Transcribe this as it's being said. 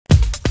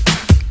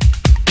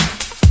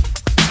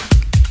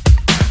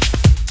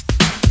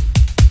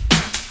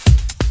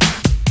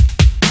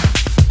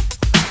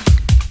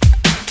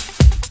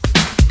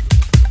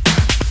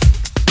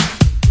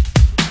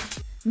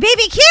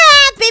Baby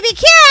Kira! Baby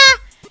Kira!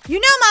 You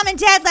know Mom and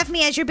Dad left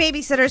me as your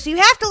babysitter, so you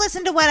have to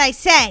listen to what I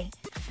say.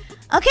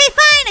 Okay,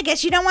 fine. I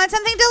guess you don't want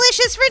something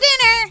delicious for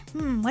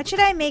dinner. What should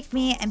I make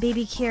me and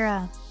Baby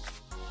Kira?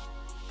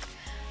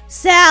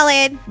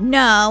 Salad?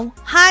 No.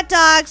 Hot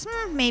dogs?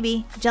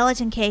 Maybe.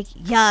 Gelatin cake?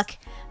 Yuck.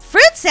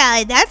 Fruit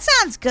salad? That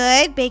sounds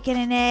good. Bacon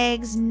and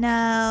eggs?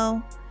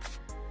 No.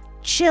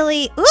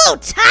 Chili? Ooh,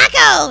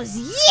 tacos!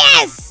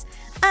 Yes!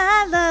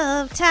 I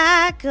love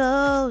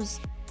tacos.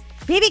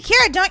 Baby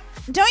Kira, don't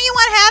you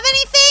want to have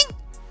anything?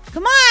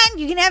 Come on,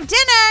 you can have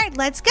dinner.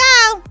 Let's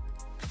go.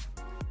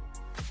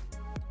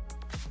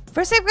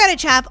 First, I've got to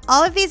chop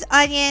all of these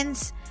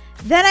onions.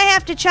 Then I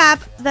have to chop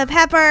the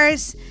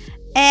peppers.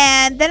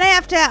 And then I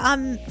have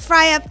to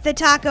fry up the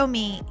taco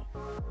meat.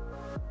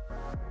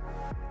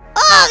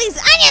 Oh, these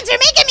onions are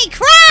making me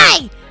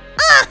cry.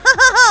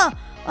 Oh,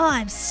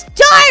 I'm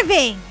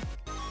starving.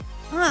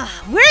 Oh,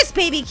 where's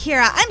Baby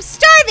Kira? I'm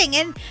starving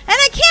and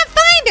I can't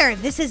find her.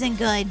 This isn't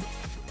good.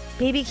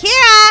 Baby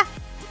Kira?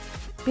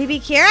 Baby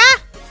Kira?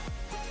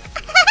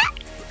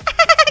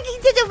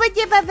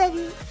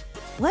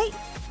 Wait,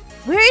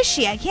 where is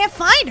she? I can't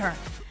find her.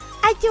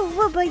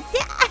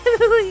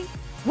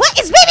 What?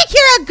 Is Baby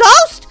Kira a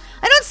ghost?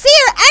 I don't see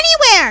her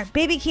anywhere.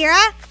 Baby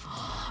Kira?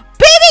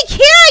 Baby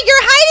Kira,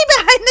 you're hiding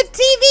behind the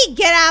TV.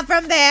 Get out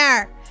from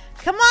there.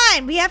 Come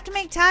on, we have to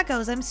make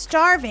tacos. I'm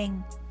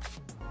starving.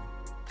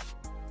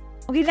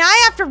 Okay, now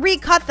I have to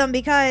recut them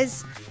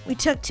because we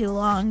took too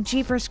long.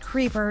 Jeepers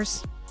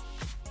creepers.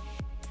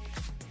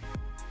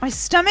 My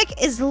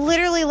stomach is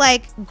literally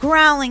like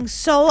growling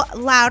so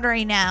loud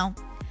right now.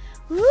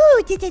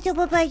 Ooh,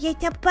 tacos.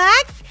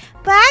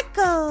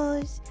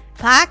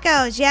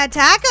 Tacos, yeah,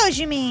 tacos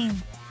you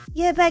mean.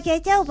 Yeah,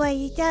 tacos.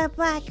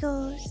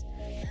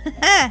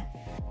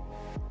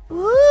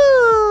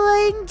 Ooh,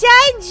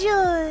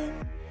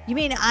 onion. You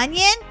mean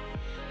onion?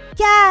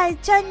 Yeah,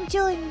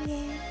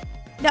 onion.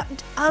 No,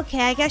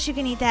 okay, I guess you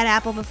can eat that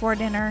apple before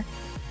dinner.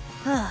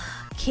 Ugh,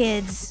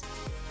 kids.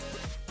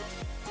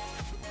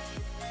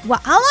 Wow,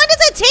 how long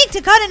does it take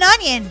to cut an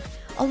onion?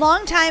 A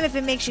long time if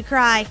it makes you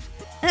cry.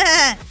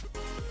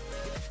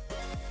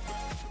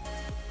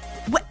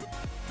 What?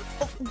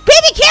 Oh,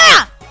 Baby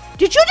Kira!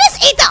 Did you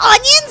just eat the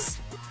onions?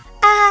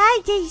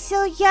 They're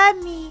so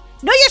yummy.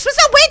 No, you're supposed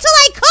to wait till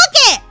I cook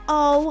it.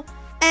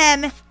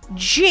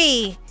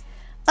 OMG.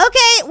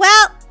 Okay,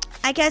 well,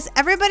 I guess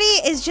everybody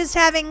is just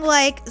having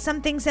like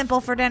something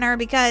simple for dinner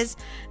because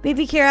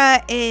Baby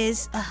Kira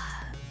is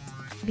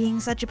being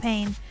such a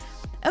pain.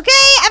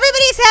 Okay,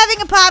 everybody's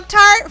having a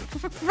Pop-Tart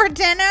for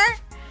dinner.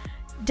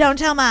 Don't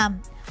tell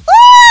Mom.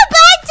 Ooh,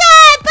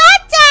 Pop-Tart!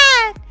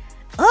 Pop-Tart!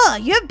 Oh,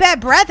 you have bad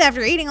breath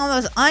after eating all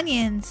those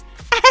onions.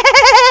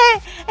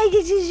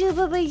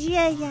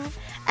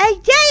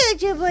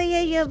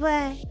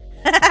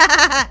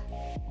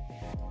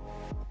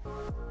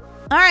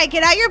 Alright,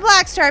 get out your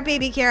Black Star,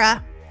 Baby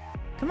Kira.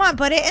 Come on,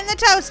 put it in the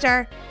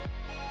toaster.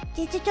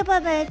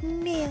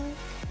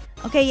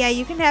 Okay, yeah,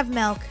 you can have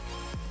milk.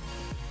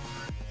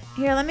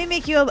 Here, let me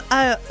make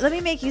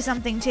you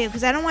something too,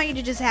 because I don't want you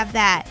to just have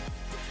that.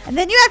 And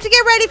then you have to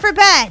get ready for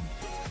bed.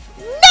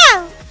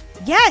 No!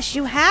 Yes,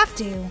 you have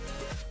to.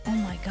 Oh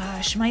my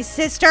gosh, my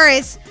sister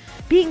is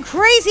being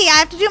crazy. I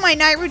have to do my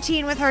night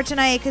routine with her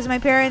tonight because my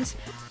parents,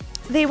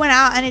 they went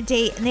out on a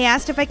date and they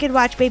asked if I could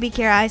watch Baby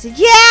Kira. I said,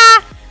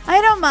 yeah,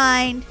 I don't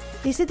mind.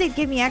 They said they'd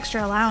give me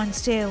extra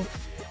allowance too.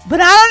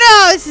 But I don't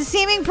know, this is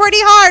seeming pretty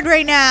hard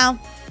right now.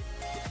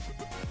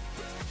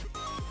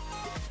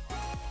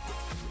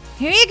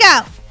 Here you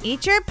go.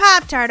 Eat your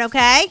Pop-Tart,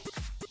 okay?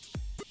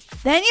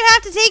 Then you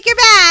have to take your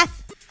bath.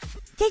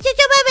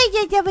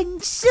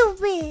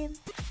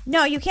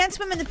 No, you can't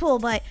swim in the pool,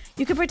 but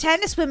you can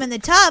pretend to swim in the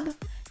tub.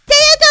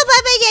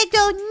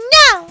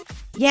 No.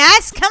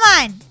 Yes, come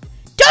on.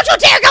 Don't you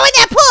dare go in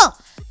that pool.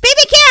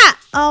 Baby Kira.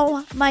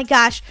 Oh my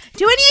gosh.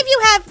 Do any of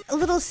you have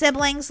little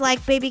siblings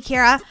like Baby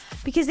Kira?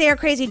 Because they are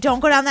crazy.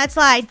 Don't go down that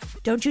slide.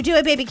 Don't you do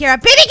it, Baby Kira.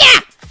 Baby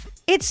Kira.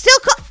 It's still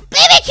cold.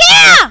 Baby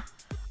Kira.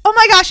 Oh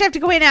my gosh, I have to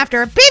go in after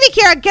her. Baby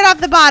Kira, get off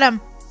the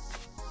bottom.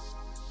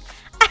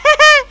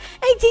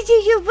 I did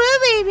you,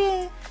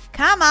 baby.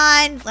 Come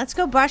on, let's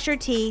go brush your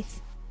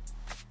teeth.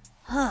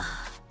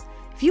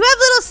 If you have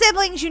little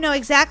siblings, you know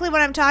exactly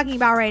what I'm talking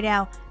about right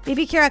now.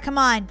 Baby Kira, come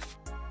on.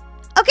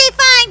 Okay,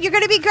 fine, you're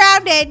gonna be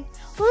grounded.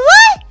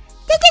 What?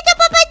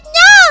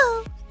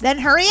 No. Then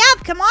hurry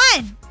up, come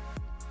on.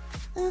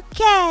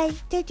 Okay.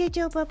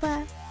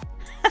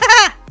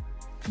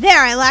 There,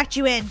 I locked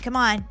you in, come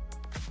on.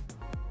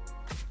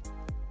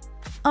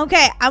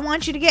 Okay, I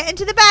want you to get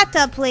into the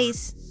bathtub,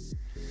 please.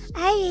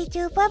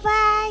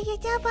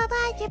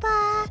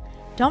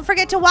 Don't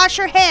forget to wash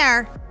your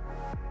hair.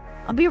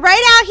 I'll be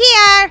right out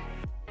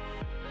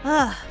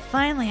here.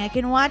 Finally, I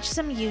can watch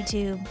some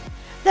YouTube.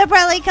 The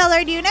brightly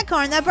colored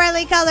unicorn, the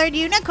brightly colored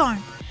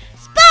unicorn.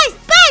 Spice,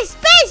 spice,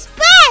 spice,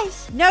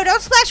 spice. No,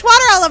 don't splash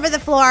water all over the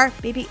floor.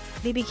 Baby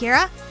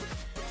Kira?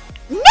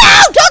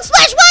 No, don't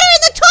splash water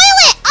in the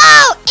toilet.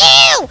 Oh,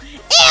 ew,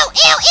 ew,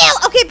 ew, ew.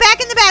 Okay,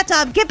 back in the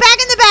bathtub. Get back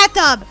in the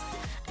bathtub.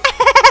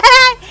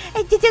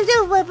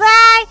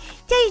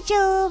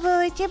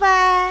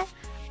 Bye.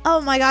 Oh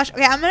my gosh.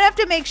 Okay, I'm gonna have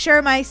to make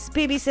sure my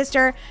baby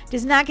sister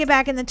does not get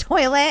back in the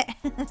toilet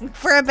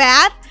for a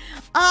bath.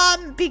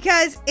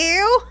 Because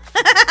ew.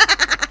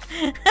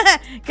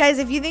 Guys,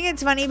 if you think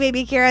it's funny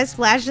baby Kira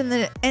splashed in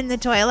the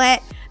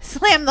toilet,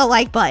 slam the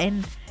like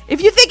button.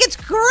 If you think it's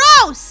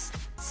gross,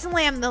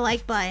 slam the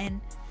like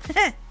button.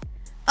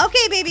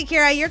 Okay, baby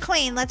Kira, you're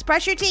clean. Let's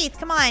brush your teeth.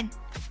 Come on.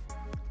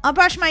 I'll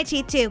brush my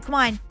teeth too. Come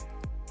on.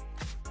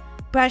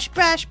 Brush,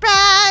 brush,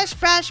 brush,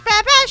 brush,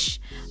 brush, brush.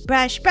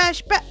 Brush,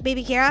 brush, brush.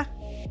 Baby Kira.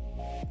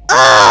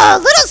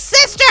 Oh, little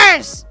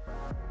sisters!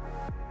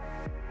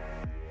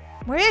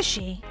 Where is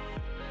she?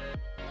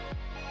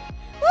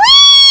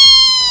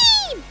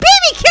 Whee!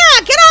 Baby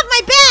Kira, get off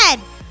my bed!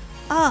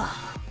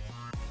 Oh.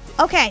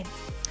 Okay.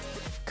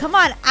 Come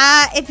on.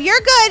 If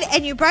you're good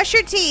and you brush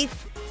your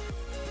teeth,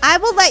 I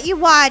will let you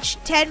watch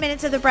 10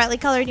 minutes of the brightly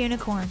colored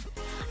unicorn.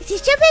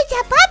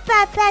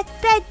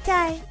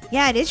 Bedtime.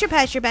 Yeah, it is your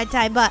past your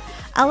bedtime, but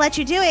I'll let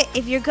you do it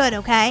if you're good,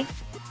 okay?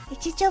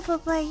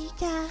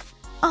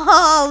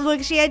 Oh,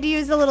 look, she had to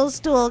use the little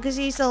stool because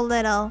she's so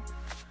little.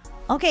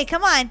 Okay,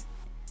 come on.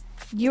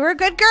 You're a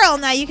good girl.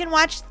 Now you can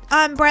watch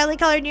brightly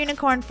colored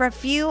unicorn for a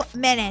few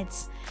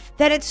minutes.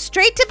 Then it's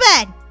straight to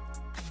bed.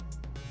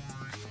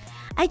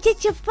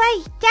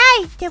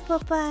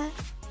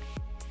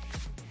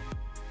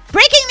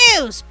 Breaking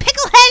news!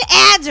 Picklehead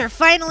ads are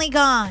finally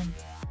gone.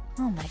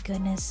 Oh my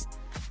goodness.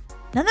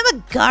 Nothing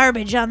but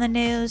garbage on the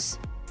news.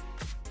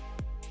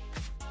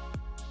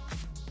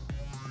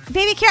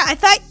 Baby Kira,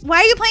 why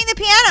are you playing the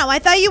piano? I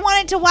thought you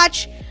wanted to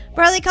watch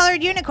Brightly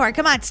Colored Unicorn.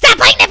 Come on, stop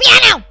playing the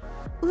piano!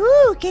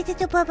 Ooh, get it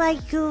to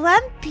Papa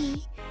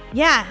grumpy.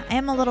 Yeah, I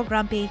am a little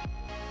grumpy.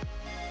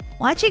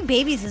 Watching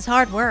babies is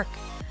hard work.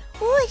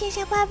 Ooh, there's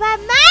a Papa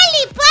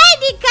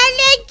Brightly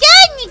Colored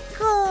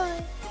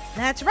Unicorn.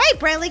 That's right,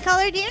 Brightly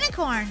Colored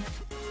Unicorn.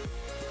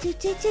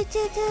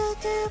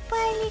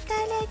 Brightly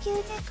Colored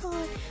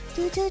Unicorn.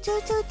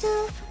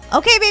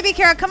 Okay, baby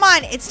Kara, come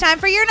on. It's time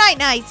for your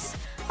nights.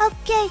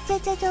 Okay,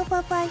 okay,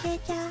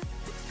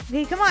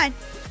 come on.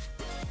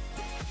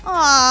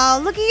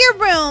 Oh, look at your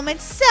room.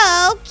 It's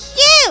so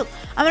cute.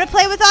 I'm going to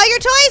play with all your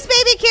toys,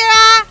 baby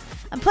Kira.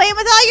 I'm playing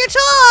with all your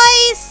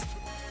toys.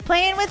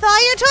 Playing with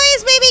all your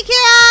toys, baby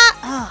Kira.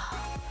 Oh.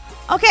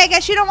 Okay, I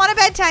guess you don't want a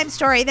bedtime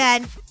story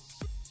then.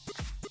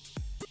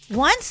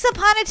 Once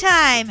upon a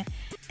time,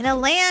 in a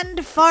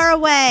land far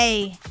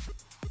away.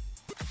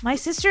 My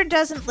sister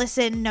doesn't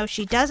listen. No,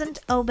 she doesn't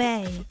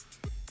obey.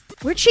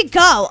 Where'd she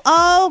go?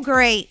 Oh,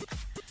 great.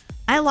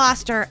 I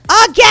lost her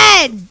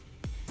again.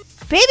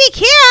 Baby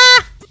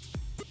Kira.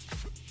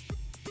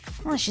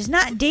 Well, she's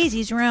not in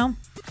Daisy's room.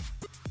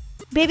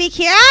 Baby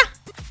Kira?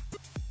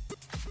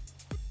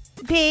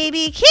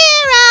 Baby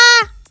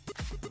Kira!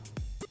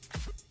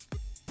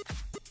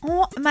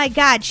 Oh my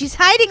god, she's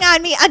hiding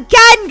on me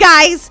again,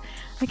 guys!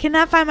 I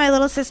cannot find my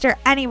little sister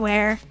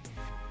anywhere.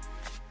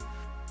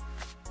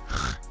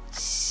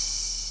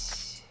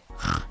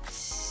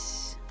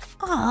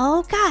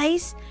 Oh,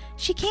 guys,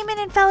 she came in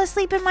and fell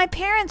asleep in my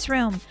parents'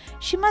 room.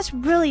 She must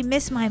really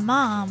miss my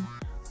mom.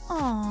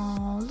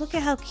 Oh, look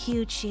at how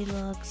cute she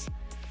looks.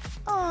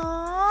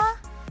 Aww.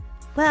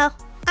 Well,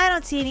 I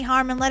don't see any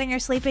harm in letting her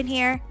sleep in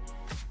here.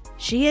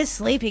 She is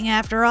sleeping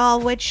after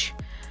all, which,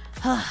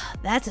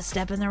 that's a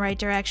step in the right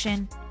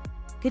direction.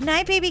 Good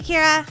night, baby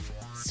Kira.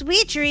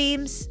 Sweet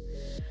dreams.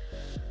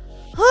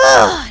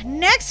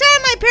 Next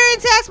time my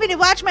parents ask me to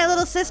watch my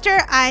little sister,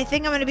 I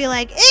think I'm going to be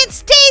like,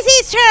 it's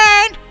Daisy's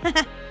turn.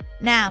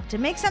 Now, to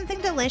make something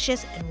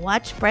delicious and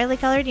watch Brightly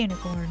Colored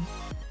Unicorn.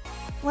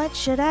 What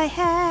should I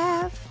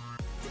have?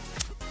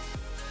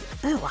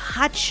 Oh, a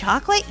hot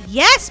chocolate?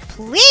 Yes,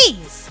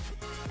 please.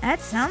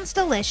 That sounds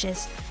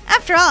delicious.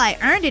 After all, I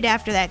earned it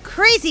after that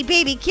crazy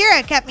baby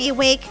Kira kept me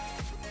awake.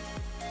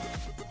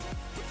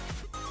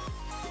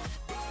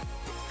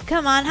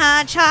 Come on,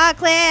 hot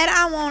chocolate,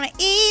 I want to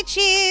eat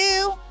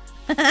you.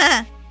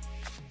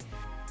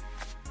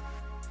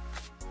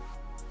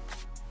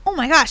 Oh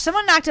my gosh,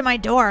 someone knocked at my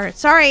door.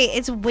 Sorry,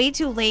 it's way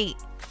too late.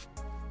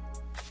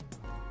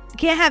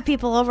 Can't have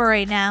people over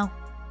right now.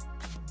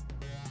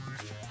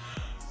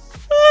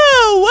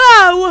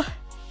 Oh, wow.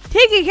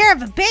 Taking care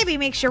of a baby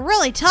makes you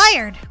really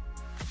tired.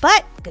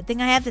 But good thing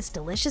I have this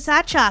delicious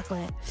hot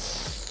chocolate.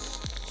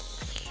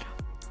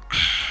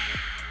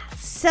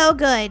 So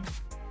good.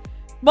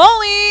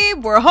 Molly,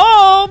 we're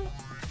home.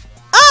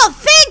 Oh,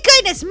 thank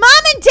goodness.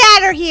 Mom and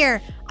Dad are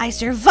here. I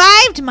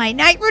survived my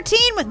night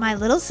routine with my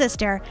little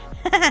sister.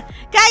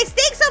 Guys,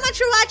 thanks so much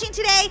for watching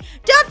today.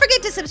 Don't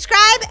forget to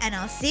subscribe, and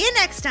I'll see you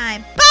next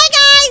time. Bye,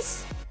 guys.